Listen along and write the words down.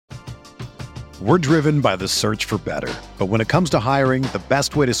We're driven by the search for better. But when it comes to hiring, the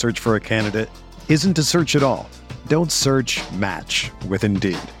best way to search for a candidate isn't to search at all. Don't search, match with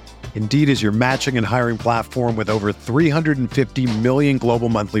Indeed. Indeed is your matching and hiring platform with over 350 million global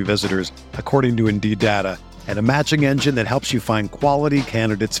monthly visitors, according to Indeed data, and a matching engine that helps you find quality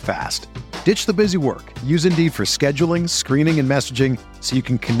candidates fast. Ditch the busy work. Use Indeed for scheduling, screening, and messaging so you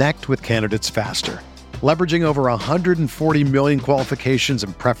can connect with candidates faster. Leveraging over 140 million qualifications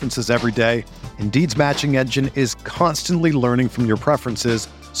and preferences every day, Indeed's matching engine is constantly learning from your preferences,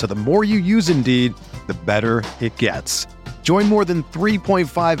 so the more you use Indeed, the better it gets. Join more than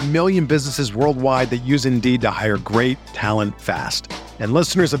 3.5 million businesses worldwide that use Indeed to hire great talent fast. And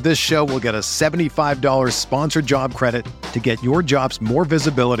listeners of this show will get a $75 sponsored job credit to get your jobs more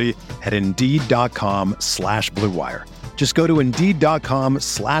visibility at Indeed.com/Blue Wire. Just go to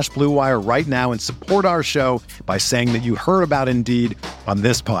Indeed.com/Blue Wire right now and support our show by saying that you heard about Indeed on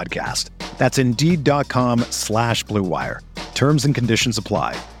this podcast. That's Indeed.com/Blue Wire. Terms and conditions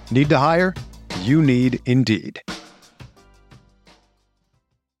apply. Need to hire? You need Indeed.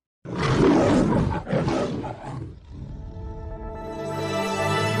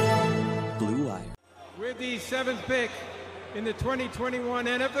 Blue Wire. With the 7th pick in the 2021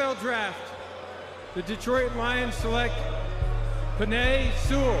 NFL Draft, the Detroit Lions select Penei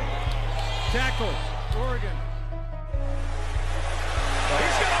Sewell, tackle, Oregon.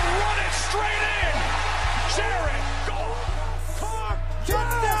 He's going to run it straight in. Jared Goff.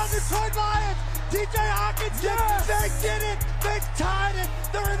 Touchdown, Detroit Lions. TJ Hawkins, they did it. They tied it.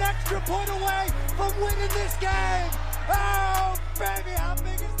 They're an extra point away from winning this game. Oh, baby, how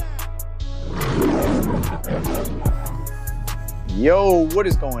big is that? Yo, what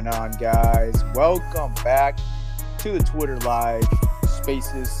is going on, guys? Welcome back to the Twitter Live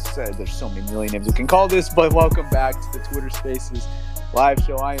Spaces. There's so many million names we can call this, but welcome back to the Twitter Spaces live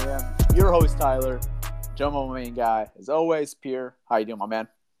show. I am your host, Tyler. Jomo, my main guy. As always, Pierre. How you doing, my man?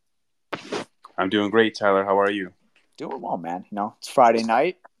 I'm doing great, Tyler. How are you? Doing well, man. You know, it's Friday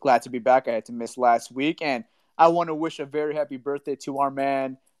night. Glad to be back. I had to miss last week, and I want to wish a very happy birthday to our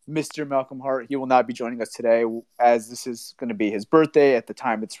man, Mr. Malcolm Hart. He will not be joining us today, as this is going to be his birthday at the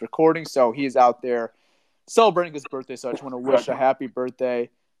time it's recording. So he is out there celebrating his birthday. So I just want to wish a happy birthday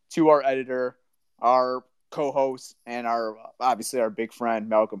to our editor, our co-host, and obviously our big friend,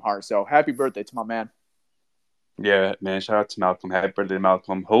 Malcolm Hart. So happy birthday to my man. Yeah, man. Shout out to Malcolm. Happy birthday,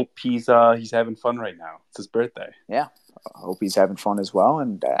 Malcolm. Hope he's having fun right now. It's his birthday. Yeah, I hope he's having fun as well.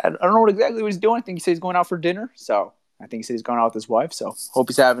 And I don't know exactly what he's doing. I think he said he's going out for dinner. So I think he said he's going out with his wife. So hope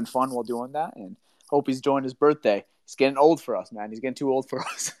he's having fun while doing that, and hope he's enjoying his birthday. He's getting old for us, man. He's getting too old for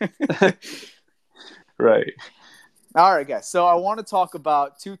us. Right. All right, guys. So I want to talk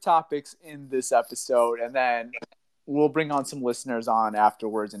about two topics in this episode, and then we'll bring on some listeners on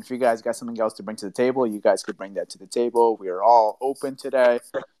afterwards. And if you guys got something else to bring to the table, you guys could bring that to the table. We are all open today.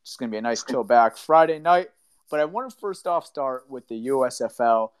 It's going to be a nice chill back Friday night. But I want to first off start with the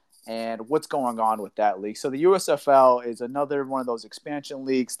USFL and what's going on with that league. So the USFL is another one of those expansion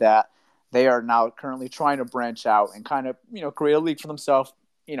leagues that they are now currently trying to branch out and kind of, create a league for themselves,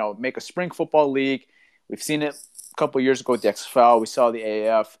 make a spring football league. We've seen it a couple of years ago with the XFL. We saw the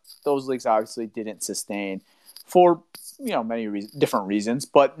AAF. Those leagues obviously didn't sustain for, many different reasons.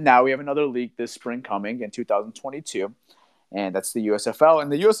 But now we have another league this spring coming in 2022, and that's the USFL.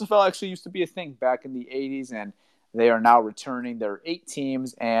 And the USFL actually used to be a thing back in the 80s, and they are now returning. There are 8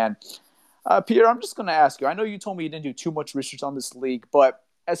 teams. And, Peter, I'm just going to ask you. I know you told me you didn't do too much research on this league, but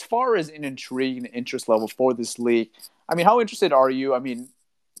as far as an intrigue and interest level for this league, how interested are you?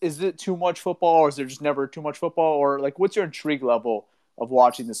 Is it too much football, or is there just never too much football? Or, what's your intrigue level of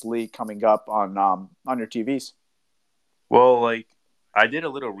watching this league coming up on your TVs? Well, I did a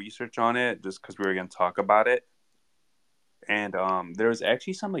little research on it just because we were going to talk about it. And there's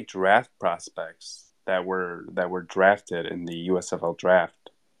actually some draft prospects that were drafted in the USFL draft,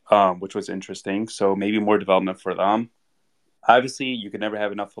 which was interesting. So maybe more development for them. Obviously, you can never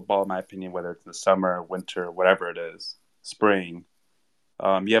have enough football, in my opinion, whether it's the summer, winter, whatever it is, spring.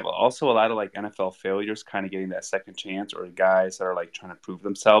 You have also a lot of NFL failures kind of getting that second chance, or guys that are trying to prove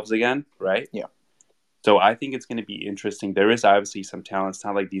themselves again, right? Yeah. So I think it's going to be interesting. There is obviously some talent. It's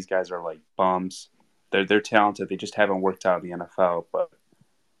not like these guys are bums. They're talented. They just haven't worked out in the NFL. But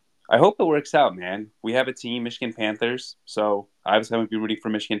I hope it works out, man. We have a team, Michigan Panthers. So obviously I'm going to be rooting for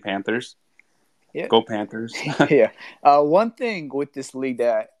Michigan Panthers. Yeah. Go Panthers. Yeah. One thing with this league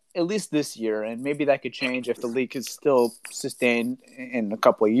that, at least this year, and maybe that could change if the league is still sustained in a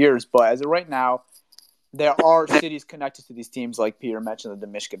couple of years, but as of right now, there are cities connected to these teams, like Peter mentioned, the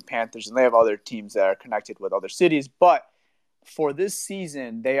Michigan Panthers, and they have other teams that are connected with other cities. But for this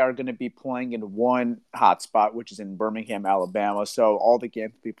season, they are going to be playing in one hotspot, which is in Birmingham, Alabama. So all the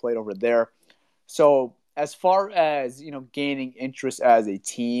games will be played over there. So as far as, gaining interest as a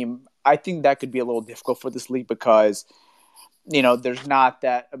team, I think that could be a little difficult for this league because, there's not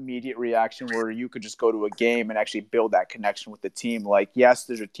that immediate reaction where you could just go to a game and actually build that connection with the team. Like, yes,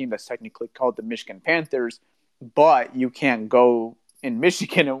 there's a team that's technically called the Michigan Panthers, but you can't go in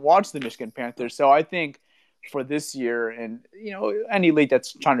Michigan and watch the Michigan Panthers. So I think for this year and, any league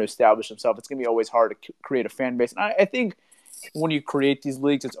that's trying to establish themselves, it's going to be always hard to create a fan base. And I think when you create these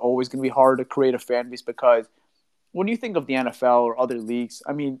leagues, it's always going to be hard to create a fan base because when you think of the NFL or other leagues,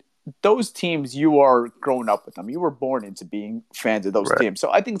 I mean, those teams, you are growing up with them. You were born into being fans of those teams.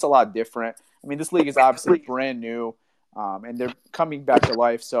 So I think it's a lot different. I mean, this league is obviously brand new, and they're coming back to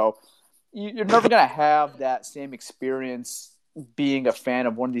life. So you're never going to have that same experience being a fan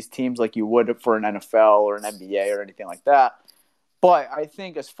of one of these teams like you would for an NFL or an NBA or anything like that. But I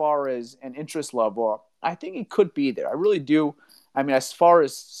think as far as an interest level, I think it could be there. I really do. I mean, as far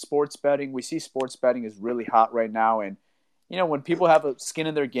as sports betting, we see sports betting is really hot right now. And, when people have a skin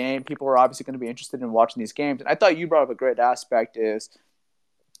in their game, people are obviously going to be interested in watching these games. And I thought you brought up a great aspect is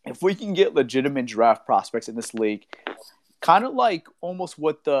if we can get legitimate draft prospects in this league, kind of like almost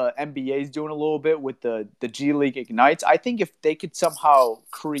what the NBA is doing a little bit with the G League Ignites, I think if they could somehow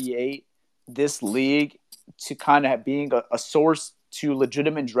create this league to kind of being a source to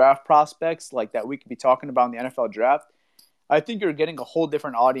legitimate draft prospects like that we could be talking about in the NFL draft, I think you're getting a whole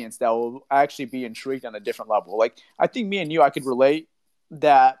different audience that will actually be intrigued on a different level. Like, I think me and you, I could relate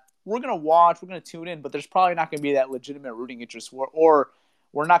that we're going to watch, we're going to tune in, but there's probably not going to be that legitimate rooting interest or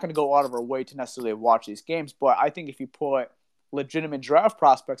we're not going to go out of our way to necessarily watch these games. But I think if you put legitimate draft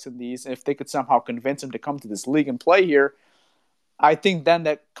prospects in these, and if they could somehow convince them to come to this league and play here, I think then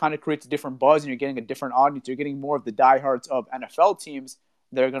that kind of creates a different buzz and you're getting a different audience. You're getting more of the diehards of NFL teams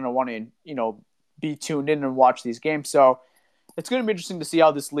that are going to want to, be tuned in and watch these games. So it's going to be interesting to see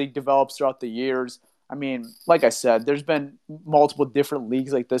how this league develops throughout the years. I mean, like I said, there's been multiple different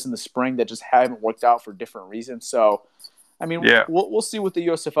leagues like this in the spring that just haven't worked out for different reasons. So, I mean, we'll see what the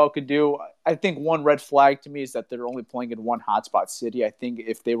USFL could do. I think one red flag to me is that they're only playing in one hotspot city. I think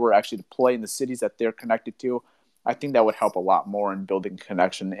if they were actually to play in the cities that they're connected to, I think that would help a lot more in building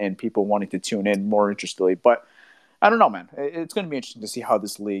connection and people wanting to tune in more interestedly. But I don't know, man. It's going to be interesting to see how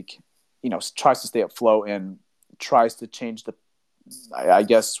this league, tries to stay afloat and tries to change the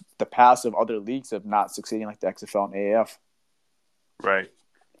past of other leagues of not succeeding like the XFL and AAF. Right.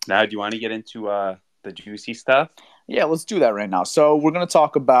 Now, do you want to get into the juicy stuff? Yeah, let's do that right now. So we're going to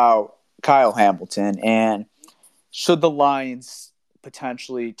talk about Kyle Hamilton and should the Lions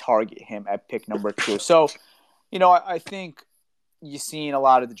potentially target him at pick number 2. So, I think you've seen a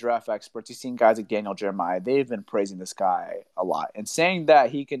lot of the draft experts. You've seen guys like Daniel Jeremiah. They've been praising this guy a lot and saying that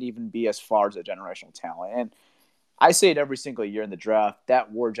he can even be as far as a generational talent. And I say it every single year in the draft,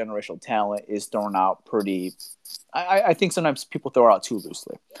 that word generational talent is thrown out pretty – I think sometimes people throw it out too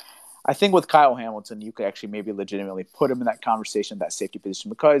loosely. I think with Kyle Hamilton, you could actually maybe legitimately put him in that conversation, that safety position,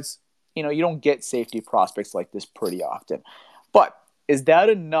 because, you don't get safety prospects like this pretty often. But is that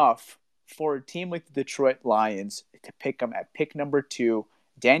enough for a team like the Detroit Lions to pick him at pick number 2?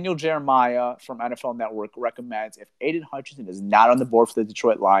 Daniel Jeremiah from NFL Network recommends if Aiden Hutchinson is not on the board for the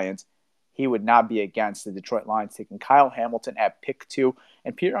Detroit Lions, he would not be against the Detroit Lions taking Kyle Hamilton at pick 2.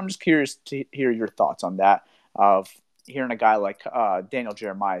 And Peter, I'm just curious to hear your thoughts on that, of hearing a guy like Daniel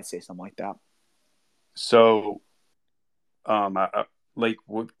Jeremiah say something like that. So,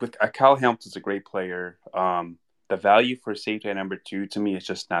 with Kyle Hamilton's a great player. The value for safety at number 2 to me is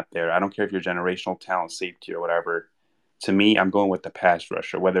just not there. I don't care if you're generational talent safety or whatever. To me, I'm going with the pass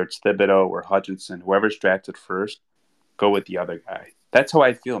rusher, whether it's Thibodeaux or Hutchinson, whoever's drafted first, go with the other guy. That's how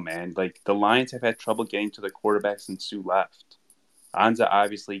I feel, man. Like, the Lions have had trouble getting to the quarterback since Sue left. Anza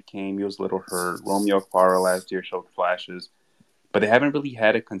obviously came. He was a little hurt. Romeo Aquara last year showed flashes. But they haven't really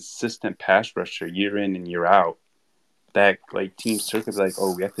had a consistent pass rusher year in and year out that, like, team circuits like,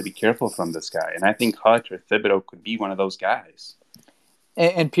 oh, we have to be careful from this guy. And I think Hutch or Thibodeaux could be one of those guys.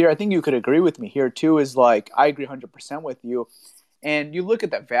 And Pierre, I think you could agree with me here, too, is like, I agree 100% with you. And you look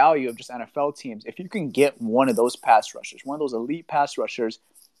at the value of just NFL teams. If you can get one of those pass rushers, one of those elite pass rushers,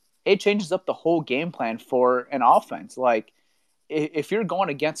 it changes up the whole game plan for an offense. Like, if you're going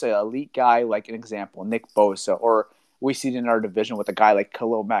against an elite guy, like an example, Nick Bosa, or we see it in our division with a guy like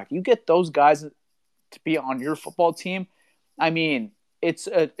Khalil Mack, you get those guys to be on your football team. I mean, it's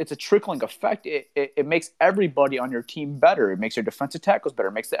a trickling effect. It makes everybody on your team better. It makes your defensive tackles better.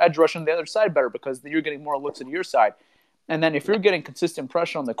 It makes the edge rush on the other side better because you're getting more looks at your side. And then if you're getting consistent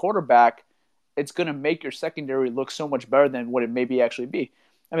pressure on the quarterback, it's going to make your secondary look so much better than what it maybe actually be.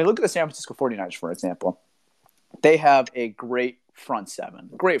 I mean, look at the San Francisco 49ers, for example. They have a great front seven.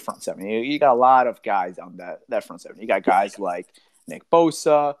 You got a lot of guys on that front seven. You got guys like Nick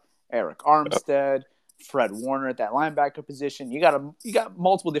Bosa, Eric Armstead, Fred Warner at that linebacker position. You got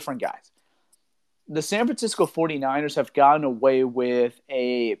multiple different guys. The San Francisco 49ers have gotten away with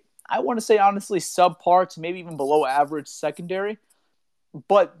I want to say honestly, subpar to maybe even below average secondary,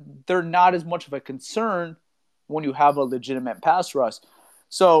 but they're not as much of a concern when you have a legitimate pass rush.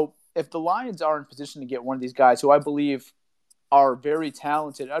 So if the Lions are in position to get one of these guys who I believe are very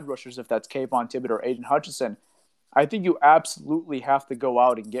talented edge rushers, if that's Kayvon Thibodeaux or Aiden Hutchinson, I think you absolutely have to go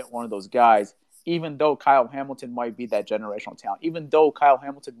out and get one of those guys, even though Kyle Hamilton might be that generational talent, even though Kyle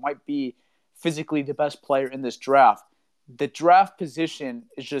Hamilton might be physically the best player in this draft. The draft position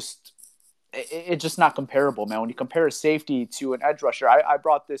is just not comparable, man. When you compare a safety to an edge rusher, I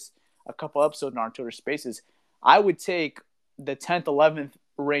brought this a couple episodes in our Twitter Spaces. I would take the 10th, 11th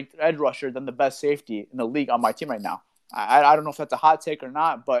ranked edge rusher than the best safety in the league on my team right now. I don't know if that's a hot take or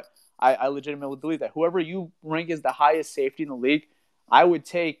not, but I legitimately believe that. Whoever you rank as the highest safety in the league, I would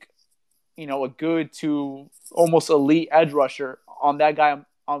take, a good to almost elite edge rusher on that guy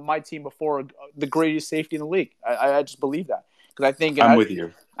on my team before the greatest safety in the league. I just believe that. Because I think I'm with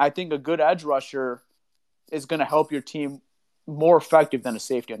you. I think a good edge rusher is going to help your team more effective than a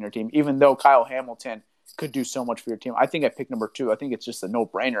safety on your team, even though Kyle Hamilton could do so much for your team. I think at pick number 2, I think it's just a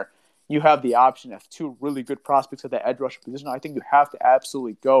no-brainer. You have the option of 2 really good prospects at the edge rusher position. I think you have to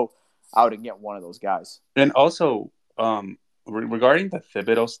absolutely go out and get one of those guys. And also, regarding the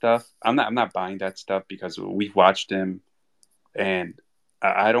Thibodeaux stuff, I'm not buying that stuff because we've watched him, and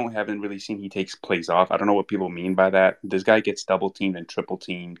I haven't really seen he takes plays off. I don't know what people mean by that. This guy gets double teamed and triple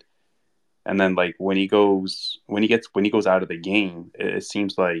teamed, and then like when he goes out of the game, it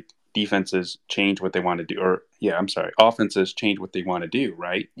seems like defenses change what they want to do, offenses change what they want to do,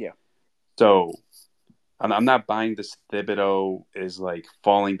 right? Yeah. So I'm not buying this Thibodeaux is like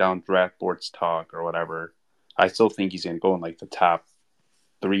falling down draft boards talk or whatever. I still think he's going to go in like the top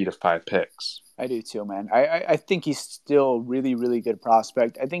 3 to 5 picks. I do too, man. I think he's still really, really good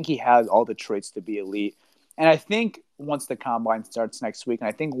prospect. I think he has all the traits to be elite. And I think once the combine starts next week, and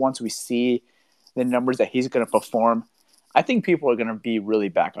I think once we see the numbers that he's going to perform, I think people are going to be really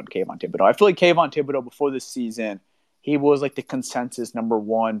back on Kayvon Thibodeaux. I feel like Kayvon Thibodeaux before this season, he was like the consensus number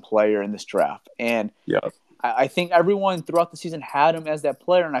 1 player in this draft. And I think everyone throughout the season had him as that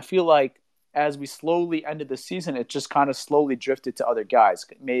player. And I feel like as we slowly ended the season, it just kind of slowly drifted to other guys.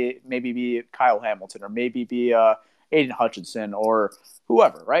 Maybe be Kyle Hamilton or maybe be Aiden Hutchinson or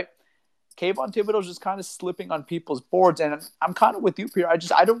whoever, right? Kayvon Thibodeaux is just kind of slipping on people's boards. And I'm kind of with you, Pierre.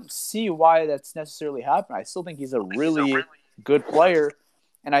 I don't see why that's necessarily happening. I still think he's a really good player.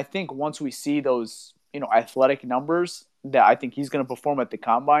 And I think once we see those, athletic numbers that I think he's going to perform at the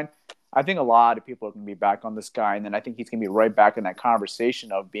combine, I think a lot of people are going to be back on this guy. And then I think he's going to be right back in that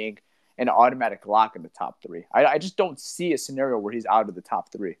conversation of being an automatic lock in the top 3. I just don't see a scenario where he's out of the top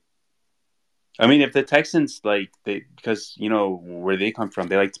 3. I mean, if the Texans because where they come from,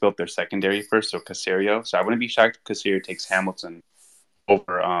 they like to build their secondary first, so Caserio. So I wouldn't be shocked if Caserio takes Hamilton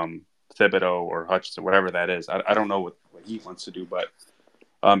over Thibodeaux or Hutchinson, whatever that is. I don't know what he wants to do, but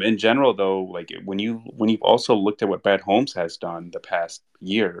in general, though, like when you've also looked at what Brad Holmes has done the past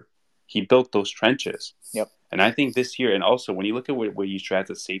year, he built those trenches. Yep. And I think this year, and also when you look at where you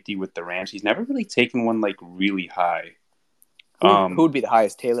drafted safety with the Rams, he's never really taken one like really high. Who would be the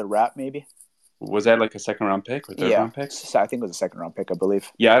highest? Taylor Rapp, maybe? Was that like a 2nd round pick or 3rd round pick? I think it was a 2nd round pick, I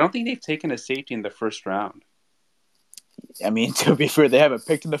believe. Yeah, I don't think they've taken a safety in the 1st round. I mean, to be fair, they haven't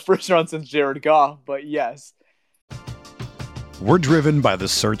picked in the 1st round since Jared Goff, but yes. We're driven by the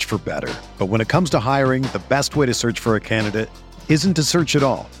search for better. But when it comes to hiring, the best way to search for a candidate isn't to search at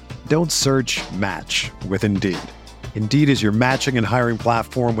all. Don't search, match with Indeed. Indeed is your matching and hiring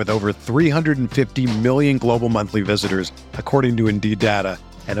platform with over 350 million global monthly visitors, according to Indeed data,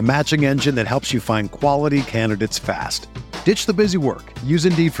 and a matching engine that helps you find quality candidates fast. Ditch the busy work. Use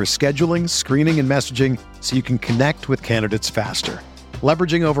Indeed for scheduling, screening, and messaging so you can connect with candidates faster.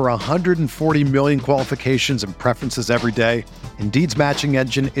 Leveraging over 140 million qualifications and preferences every day, Indeed's matching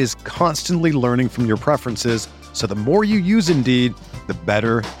engine is constantly learning from your preferences, so the more you use Indeed, the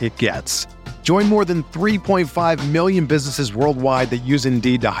better it gets. Join more than 3.5 million businesses worldwide that use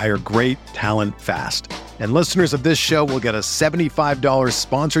Indeed to hire great talent fast. And listeners of this show will get a $75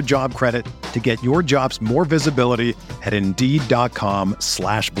 sponsored job credit to get your jobs more visibility at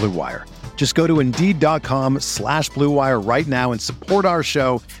Indeed.com/Blue Wire. Just go to Indeed.com/Blue Wire right now and support our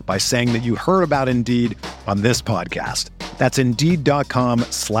show by saying that you heard about Indeed on this podcast. That's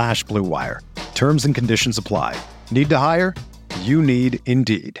Indeed.com/Blue Wire. Terms and conditions apply. Need to hire? You need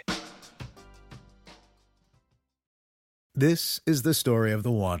Indeed. This is the story of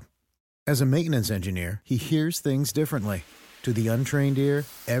the one. As a maintenance engineer, he hears things differently. To the untrained ear,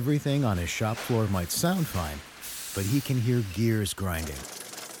 everything on his shop floor might sound fine, but he can hear gears grinding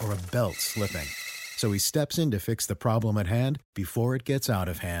or a belt slipping. So he steps in to fix the problem at hand before it gets out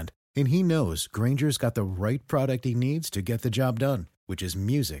of hand. And he knows Grainger's got the right product he needs to get the job done, which is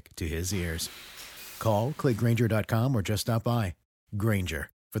music to his ears. Call, click Grainger.com, or just stop by. Grainger,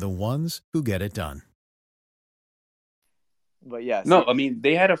 for the ones who get it done. But yes. No, I mean,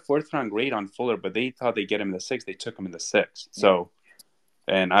 they had a 4th-round grade on Fuller, but they thought they'd get him in the 6th. They took him in the 6th. So,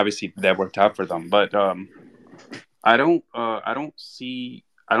 and obviously that worked out for them. But I don't see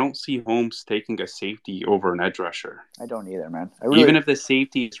Holmes taking a safety over an edge rusher. I don't either, man. Even if the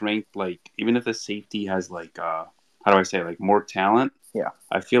safety is ranked even if the safety has how do I say, more talent? Yeah.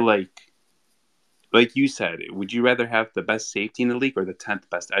 I feel like you said, would you rather have the best safety in the league or the 10th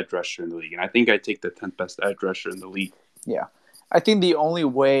best edge rusher in the league? And I think I'd take the 10th best edge rusher in the league. Yeah. I think the only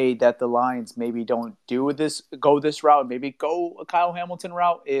way that the Lions maybe don't go this route, maybe go a Kyle Hamilton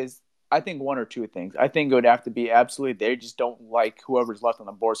route, is I think one or two things. I think it would have to be absolutely they just don't like whoever's left on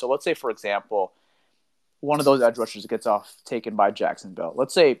the board. So let's say, for example, one of those edge rushers gets taken by Jacksonville. We'll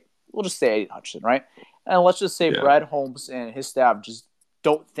just say Aiden Hutchinson, right? And let's just say Brad Holmes and his staff just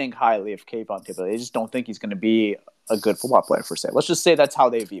don't think highly of Kayvon Thibodeaux. They just don't think he's going to be a good football player, per se. Let's just say that's how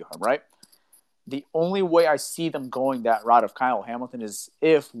they view him, right? The only way I see them going that route of Kyle Hamilton is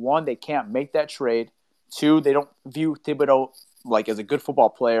if, one, they can't make that trade, two, they don't view Thibodeaux as a good football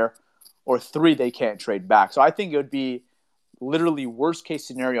player, or three, they can't trade back. So I think it would be literally worst case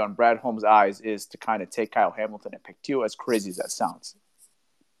scenario in Brad Holmes' eyes is to kind of take Kyle Hamilton and pick two, as crazy as that sounds.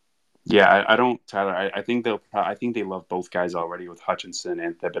 Yeah, I don't, Tyler. I think they love both guys already with Hutchinson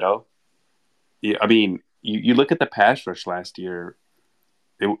and Thibodeaux. Yeah, I mean, you look at the pass rush last year.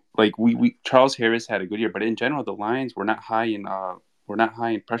 Charles Harris had a good year, but in general, the Lions were not high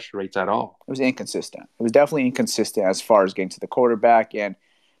in pressure rates at all. It was inconsistent. It was definitely inconsistent as far as getting to the quarterback, and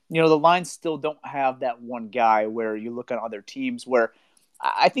the Lions still don't have that one guy where you look at other teams where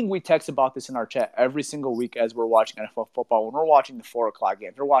I think we text about this in our chat every single week as we're watching NFL football. When we're watching the 4:00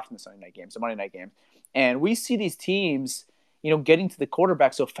 games, we're watching the Sunday night games, the Monday night games, and we see these teams, getting to the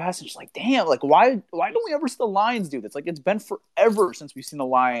quarterback so fast. And just damn, why don't we ever see the Lions do this? It's been forever since we've seen the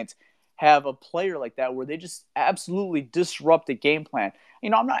Lions have a player like that where they just absolutely disrupt the game plan.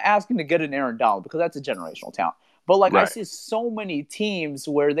 I'm not asking to get an Aaron Donald because that's a generational talent. But right. I see so many teams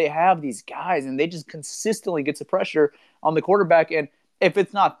where they have these guys and they just consistently get the pressure on the quarterback. And if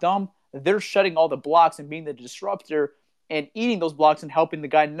it's not them, they're shutting all the blocks and being the disruptor and eating those blocks and helping the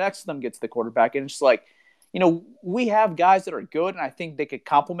guy next to them get to the quarterback. And it's just we have guys that are good, and I think they could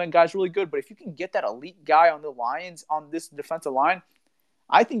complement guys really good. But if you can get that elite guy on the Lions on this defensive line,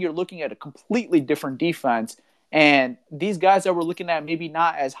 I think you're looking at a completely different defense. And these guys that we're looking at maybe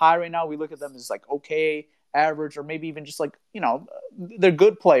not as high right now, we look at them as okay, average, or maybe even just they're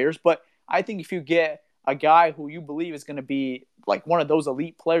good players. But I think if you get a guy who you believe is going to be one of those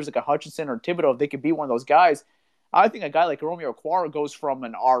elite players like a Hutchinson or Thibodeaux, if they could be one of those guys, I think a guy like Romeo Okwara goes from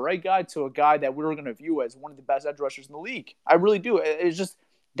an RA guy to a guy that we're going to view as one of the best edge rushers in the league. I really do. It's just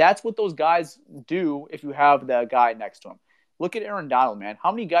that's what those guys do if you have the guy next to him. Look at Aaron Donald, man.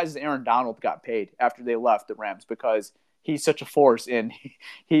 How many guys has Aaron Donald got paid after they left the Rams because he's such a force and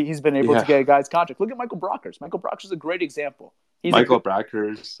he's been able to get a guy's contract? Look at Michael Brockers. Michael Brockers is a great example.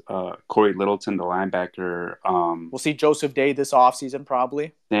 Brockers, Corey Littleton, the linebacker. We'll see Joseph Day this offseason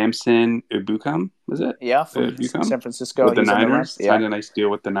probably. Samson Ebukam, was it? Yeah, from San Francisco. With the Niners. Signed a nice deal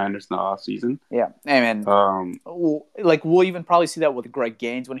with the Niners in the offseason. Yeah. And we'll even probably see that with Greg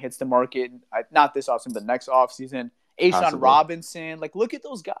Gaines when he hits the market. Not this offseason, but next offseason. A'Shawn Robinson. Look at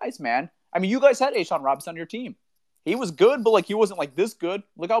those guys, man. I mean, you guys had A'Shawn Robinson on your team. He was good, but he wasn't this good.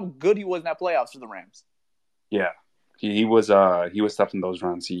 Look how good he was in that playoffs for the Rams. Yeah. He was tough in those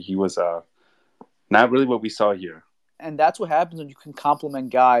runs. He was not really what we saw here. And that's what happens when you can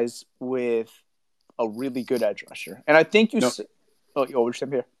complement guys with a really good edge rusher. And I think we're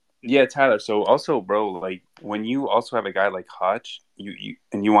here. Yeah, Tyler. So also, bro, when you also have a guy like Hutch, you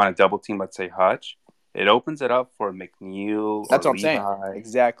want to double team, let's say Hutch, it opens it up for McNeil. That's or what I'm Levi, saying.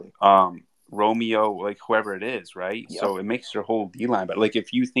 Exactly. Romeo, whoever it is, right? Yep. So it makes your whole D-line. But,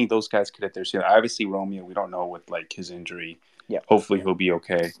 if you think those guys could hit their ceiling, obviously Romeo, we don't know with, his injury. Yeah. Hopefully he'll be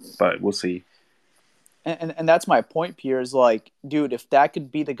okay, but we'll see. And that's my point, Pierre, is dude, if that could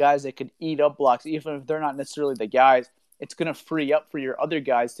be the guys that could eat up blocks, even if they're not necessarily the guys, it's going to free up for your other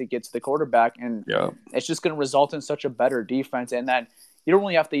guys to get to the quarterback. And it's just going to result in such a better defense. And then, you don't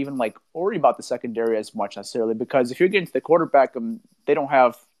really have to even like worry about the secondary as much necessarily, because if you're getting to the quarterback and they don't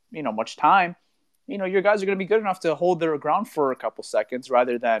have, much time, your guys are going to be good enough to hold their ground for a couple seconds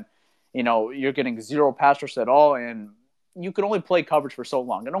rather than, you're getting zero pass rush at all. And you can only play coverage for so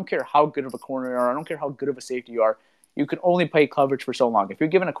long. I don't care how good of a corner you are. I don't care how good of a safety you are. You can only play coverage for so long. If you're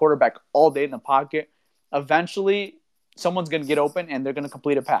giving a quarterback all day in the pocket, eventually someone's going to get open and they're going to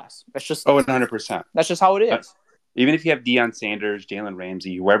complete a pass. That's just 100%. That's just how it is. Even if you have Deion Sanders, Jalen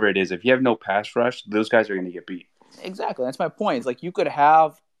Ramsey, whoever it is, if you have no pass rush, those guys are going to get beat. Exactly. That's my point. It's like you could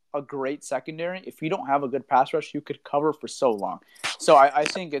have a great secondary. If you don't have a good pass rush, you could cover for so long. So I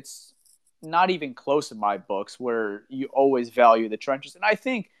think it's not even close in my books where you always value the trenches. And I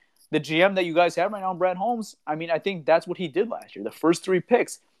think the GM that you guys have right now, Brad Holmes, I think that's what he did last year. The first 3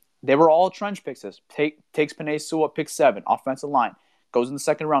 picks, they were all trench picks. Takes Penei Sewell at pick 7, offensive line. Goes in the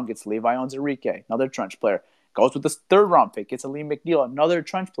second round, gets Levi Onwuzurike, another trench player. Goes with the third round pick, gets Aleem McNeil, another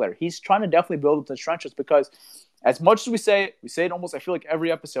trench player. He's trying to definitely build up the trenches because as much as we say it almost, I feel like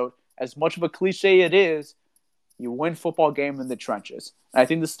every episode, as much of a cliche it is, you win football game in the trenches. And I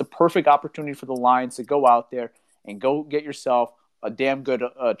think this is the perfect opportunity for the Lions to go out there and go get yourself a damn good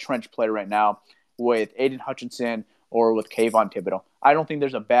trench player right now with Aiden Hutchinson or with Kayvon Thibodeau. I don't think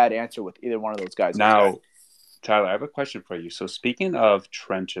there's a bad answer with either one of those guys. Now, Tyler, I have a question for you. So speaking of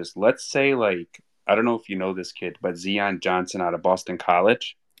trenches, let's say I don't know if you know this kid, but Zion Johnson out of Boston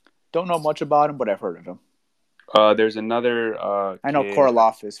College. Don't know much about him, but I've heard of him. There's another I know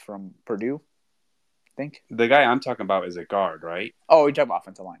Koroloff is from Purdue, I think. The guy I'm talking about is a guard, right? Oh, you're talking about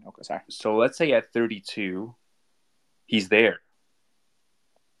offensive line. Okay, sorry. So let's say at 32, he's there.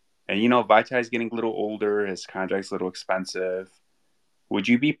 And, Vitai's getting a little older. His contract's a little expensive. Would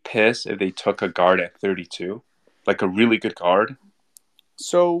you be pissed if they took a guard at 32? Like a really good guard?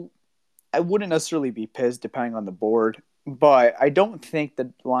 So I wouldn't necessarily be pissed depending on the board, but I don't think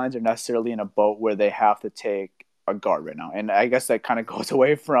the Lions are necessarily in a boat where they have to take a guard right now. And I guess that kind of goes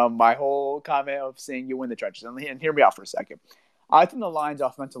away from my whole comment of saying you win the trenches. And hear me out for a second. I think the Lions'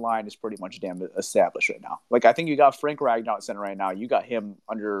 offensive line is pretty much damn established right now. Like, I think you got Frank Ragnow at center right now. You got him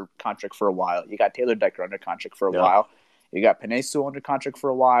under contract for a while. You got Taylor Decker under contract for a while. You got Penei Sewell under contract for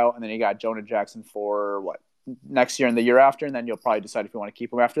a while. And then you got Jonah Jackson for, next year and the year after. And then you'll probably decide if you want to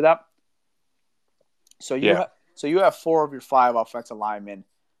keep him after that. So you have 4 of your 5 offensive linemen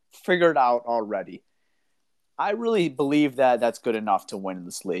figured out already. I really believe that that's good enough to win in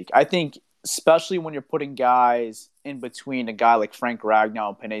this league. I think especially when you're putting guys in between a guy like Frank Ragnow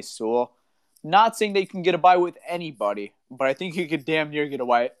and Penei Sewell, not saying that you can get by with anybody, but I think you could damn near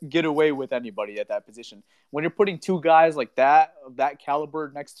get away with anybody at that position. When you're putting 2 guys like that, of that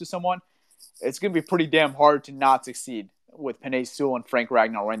caliber next to someone, it's going to be pretty damn hard to not succeed with Penei Sewell and Frank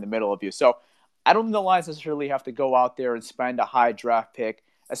Ragnow right in the middle of you. So I don't think the Lions necessarily have to go out there and spend a high draft pick,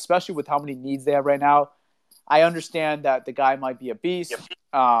 especially with how many needs they have right now. I understand that the guy might be a beast,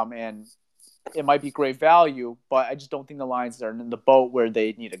 and it might be great value, but I just don't think the Lions are in the boat where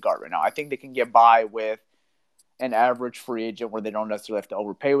they need a guard right now. I think they can get by with an average free agent where they don't necessarily have to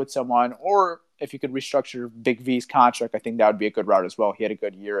overpay with someone, or if you could restructure Big V's contract, I think that would be a good route as well. He had a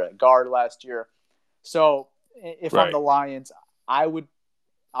good year at guard last year. So if I'm the Lions, I would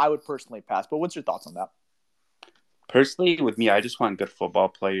personally pass. But what's your thoughts on that? Personally, with me, I just want good football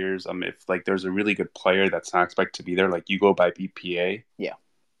players. If there's a really good player that's not expected to be there, like you go by BPA. Yeah.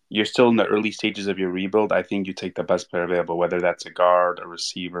 You're still in the early stages of your rebuild. I think you take the best player available, whether that's a guard, a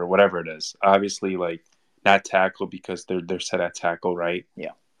receiver, whatever it is. Obviously, not tackle because they're set at tackle, right? Yeah.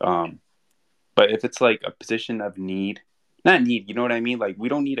 But if it's like a position of need, not need, you know what I mean? Like we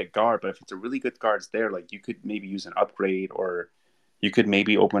don't need a guard, but if it's a really good guard's there, like you could maybe use an upgrade, or you could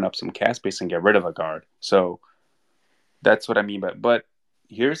maybe open up some cap space and get rid of a guard. So that's what I mean. But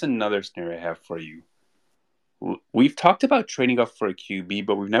here's another scenario I have for you. We've talked about trading up for a QB,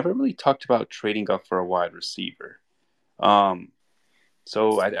 but we've never really talked about trading up for a wide receiver.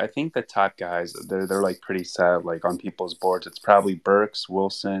 So I think the top guys, they're like pretty set, like on people's boards. It's probably Burks,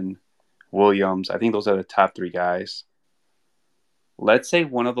 Wilson, Williams. I think those are the top 3 guys. Let's say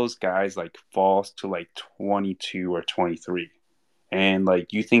one of those guys falls to 22 or 23. And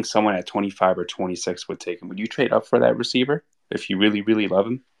you think someone at 25 or 26 would take him. Would you trade up for that receiver if you really, really love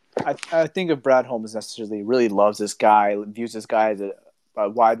him? I think if Brad Holmes necessarily really loves this guy, views this guy as a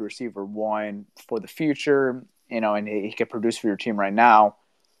wide receiver 1 for the future, and he can produce for your team right now.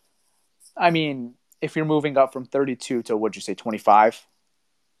 I mean, if you're moving up from 32 to, what'd you say, 25?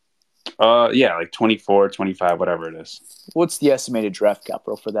 Yeah, like 24, 25, whatever it is. What's the estimated draft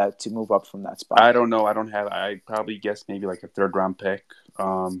capital for that to move up from that spot? I don't know. I probably guess maybe like a third round pick,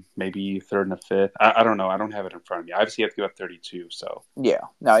 maybe third and a fifth. I don't know. I don't have it in front of me. I obviously have to go at 32. So yeah,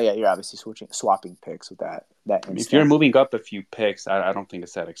 no, yeah, you're obviously swapping picks with that. I mean, if you're moving up a few picks, I don't think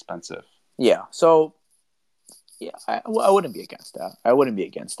it's that expensive. Yeah. So yeah, I wouldn't be against that. I wouldn't be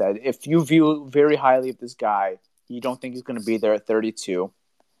against that. If you view very highly of this guy, you don't think he's going to be there at 32.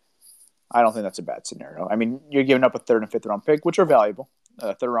 I don't think that's a bad scenario. I mean, you're giving up a third and fifth round pick, which are valuable.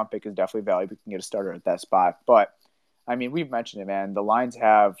 A third round pick is definitely valuable. You can get a starter at that spot. But, I mean, we've mentioned it, man. The Lions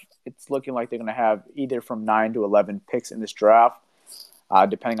it's looking like they're going to have either from 9 to 11 picks in this draft,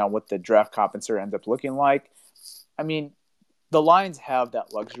 depending on what the draft compensator ends up looking like. I mean, the Lions have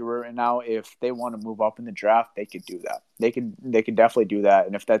that luxury right now. If they want to move up in the draft, they could do that. They could definitely do that.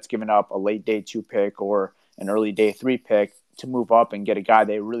 And if that's giving up a late day 2 pick or an early day 3 pick to move up and get a guy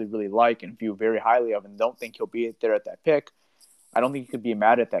they really, really like and view very highly of and don't think he'll be there at that pick, I don't think you could be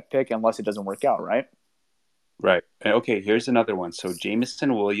mad at that pick unless it doesn't work out, right? Right. Okay, here's another one. So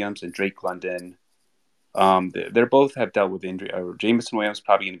Jameson Williams and Drake London, they both have dealt with injury. Jameson Williams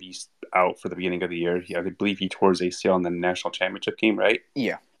probably going to be out for the beginning of the year. I believe he tore his ACL in the national championship game, right?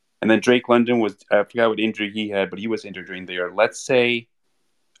 Yeah. And then Drake London I forgot what injury he had, but he was injured during the year. Let's say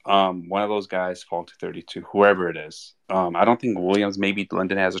one of those guys fall to 32, whoever it is. I don't think Williams, maybe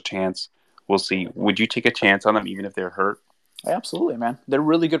London has a chance. We'll see. Would you take a chance on them even if they're hurt? Absolutely, man. They're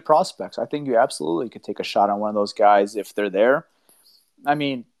really good prospects. I think you absolutely could take a shot on one of those guys if they're there. I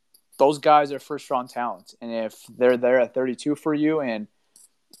mean, those guys are first-round talents. And if they're there at 32 for you, and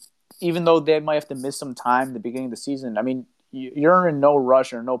even though they might have to miss some time at the beginning of the season, I mean, you're in no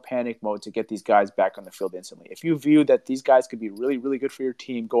rush or no panic mode to get these guys back on the field instantly. If you view that these guys could be really, really good for your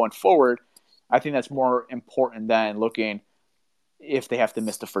team going forward, I think that's more important than looking if they have to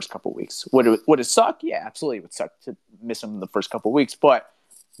miss the first couple of weeks. Would it suck? Yeah, absolutely. It would suck to miss them the first couple of weeks, but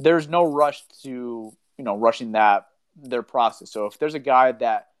there's no rush to, rushing their process. So if there's a guy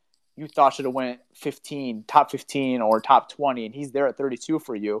that you thought should have went top 15 or top 20, and he's there at 32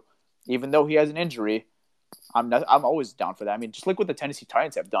 for you, even though he has an injury, I'm always down for that. I mean, just look what the Tennessee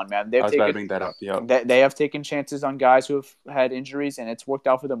Titans have done, man. I was about to bring that up. Yeah, they have taken chances on guys who have had injuries, and it's worked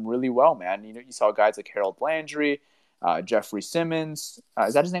out for them really well, man. You saw guys like Harold Landry, Jeffrey Simmons.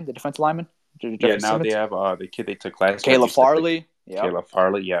 Is that his name? The defensive lineman? Now Simmons? They have the kid they took last year. Caleb Farley. Yeah, Caleb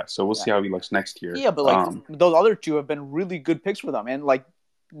Farley. Yeah, so we'll see how he looks next year. Yeah, but those other two have been really good picks for them, and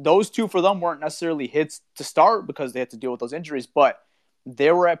those two for them weren't necessarily hits to start because they had to deal with those injuries, but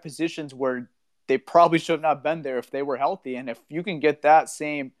they were at positions where they probably should have not been there if they were healthy. And if you can get that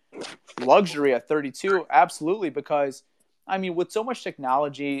same luxury at 32, absolutely. Because, I mean, with so much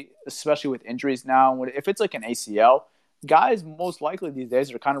technology, especially with injuries now, if it's like an ACL, guys most likely these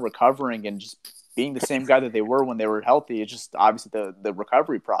days are kind of recovering and just being the same guy that they were when they were healthy. It's just obviously the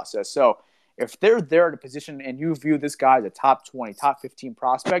recovery process. So if they're there at a position and you view this guy as a top 20, top 15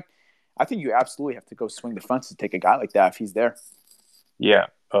 prospect, I think you absolutely have to go swing the fence to take a guy like that if he's there. Yeah.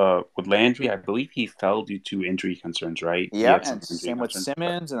 With Landry, I believe he fell due to injury concerns, right? Yeah, and same with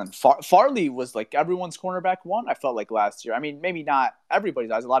Simmons. And then Farley was like everyone's cornerback one, I felt like last year. I mean, maybe not everybody's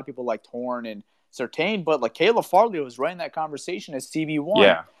eyes. A lot of people liked Horn and Surtain, but Caleb Farley was right in that conversation as CB1.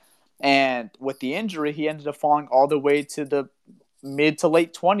 Yeah. And with the injury, he ended up falling all the way to the mid to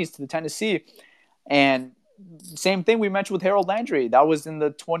late 20s to the Tennessee. And same thing we mentioned with Harold Landry. That was in the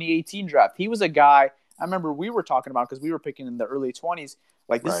 2018 draft. He was a guy I remember we were talking about because we were picking in the early 20s.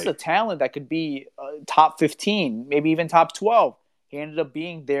 This is a talent that could be top 15, maybe even top 12. He ended up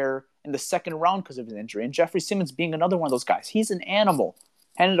being there in the second round because of his injury. And Jeffrey Simmons being another one of those guys. He's an animal.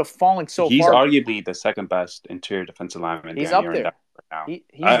 He ended up falling so far. He's arguably the second best interior defensive lineman. He's up there. Right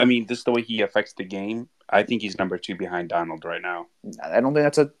now. I mean, just the way he affects the game, I think he's number 2 behind Donald right now. I don't think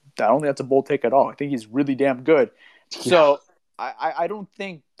that's a bold take at all. I think he's really damn good. Yeah. So I don't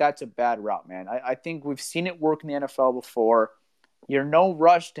think that's a bad route, man. I think we've seen it work in the NFL before. You're no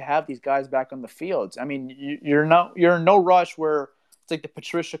rush to have these guys back on the fields. I mean, you're in no rush where it's like the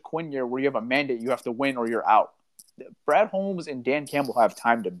Patricia Quinn year where you have a mandate, you have to win or you're out. Brad Holmes and Dan Campbell have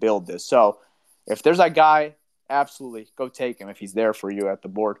time to build this. So if there's that guy, absolutely go take him if he's there for you at the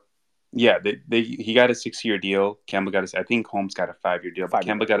board. Yeah, he got a 6-year deal. Campbell got I think Holmes got a 5-year deal, but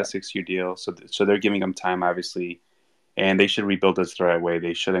Campbell got a 6-year deal. So they're giving him time, obviously, and they should rebuild this the right way.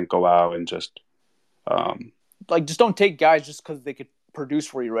 They shouldn't go out and just just don't take guys just because they could produce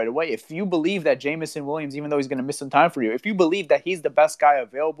for you right away. If you believe that Jameson Williams, even though he's going to miss some time for you, if you believe that he's the best guy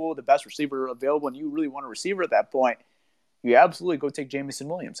available, the best receiver available, and you really want a receiver at that point, you absolutely go take Jameson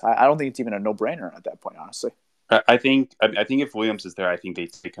Williams. I don't think it's even a no-brainer at that point, honestly. I think if Williams is there, I think they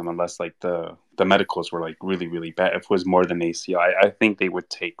take him unless like the medicals were like really really bad. If it was more than ACL, I think they would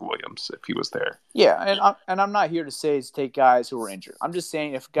take Williams if he was there. Yeah, and I'm not here to say is take guys who are injured. I'm just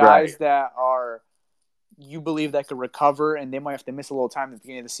saying if guys that are you believe that could recover and they might have to miss a little time at the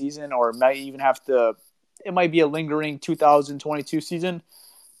beginning of the season, or might even have to. It might be a lingering 2022 season.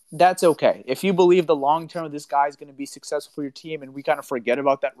 That's okay. If you believe the long term of this guy is going to be successful for your team and we kind of forget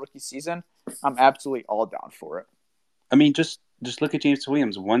about that rookie season, I'm absolutely all down for it. I mean, just look at James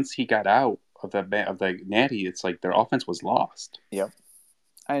Williams. Once he got out of the natty, it's like their offense was lost. Yep.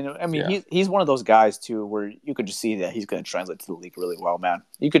 I mean, he's one of those guys, too, where you could just see that he's going to translate to the league really well, man.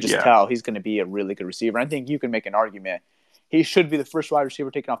 You could just tell he's going to be a really good receiver. I think you can make an argument. He should be the first wide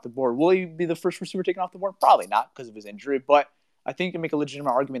receiver taken off the board. Will he be the first receiver taken off the board? Probably not because of his injury, but I think you can make a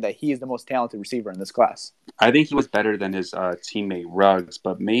legitimate argument that he is the most talented receiver in this class. I think he was better than his teammate Ruggs,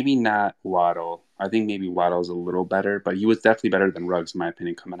 but maybe not Waddle. I think maybe Waddle's a little better, but he was definitely better than Ruggs, in my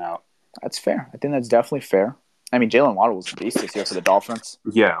opinion, coming out. That's fair. I think that's definitely fair. I mean, Jalen Waddle was a beast this year for the Dolphins.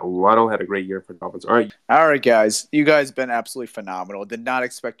 Yeah, Waddle had a great year for the Dolphins. All right, guys. You guys have been absolutely phenomenal. Did not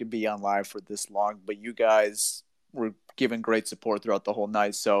expect to be on live for this long, but you guys were giving great support throughout the whole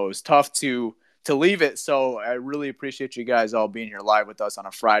night, so it was tough to leave it. So I really appreciate you guys all being here live with us on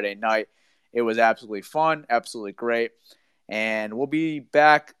a Friday night. It was absolutely fun, absolutely great. And we'll be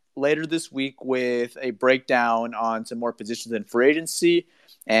back later this week with a breakdown on some more positions in free agency.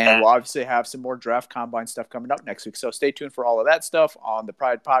 And we'll obviously have some more draft combine stuff coming up next week. So stay tuned for all of that stuff on the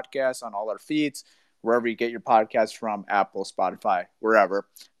Pride Podcast, on all our feeds, wherever you get your podcasts from, Apple, Spotify, wherever.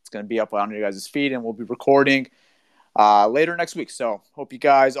 It's going to be up on your guys' feed, and we'll be recording later next week. So hope you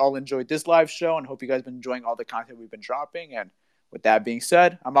guys all enjoyed this live show, and hope you guys have been enjoying all the content we've been dropping. And with that being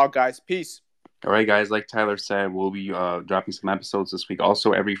said, I'm out, guys. Peace. All right, guys. Like Tyler said, we'll be dropping some episodes this week.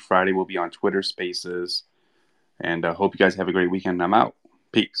 Also, every Friday we'll be on Twitter Spaces. And hope you guys have a great weekend. I'm out.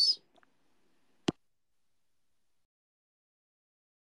 Peace.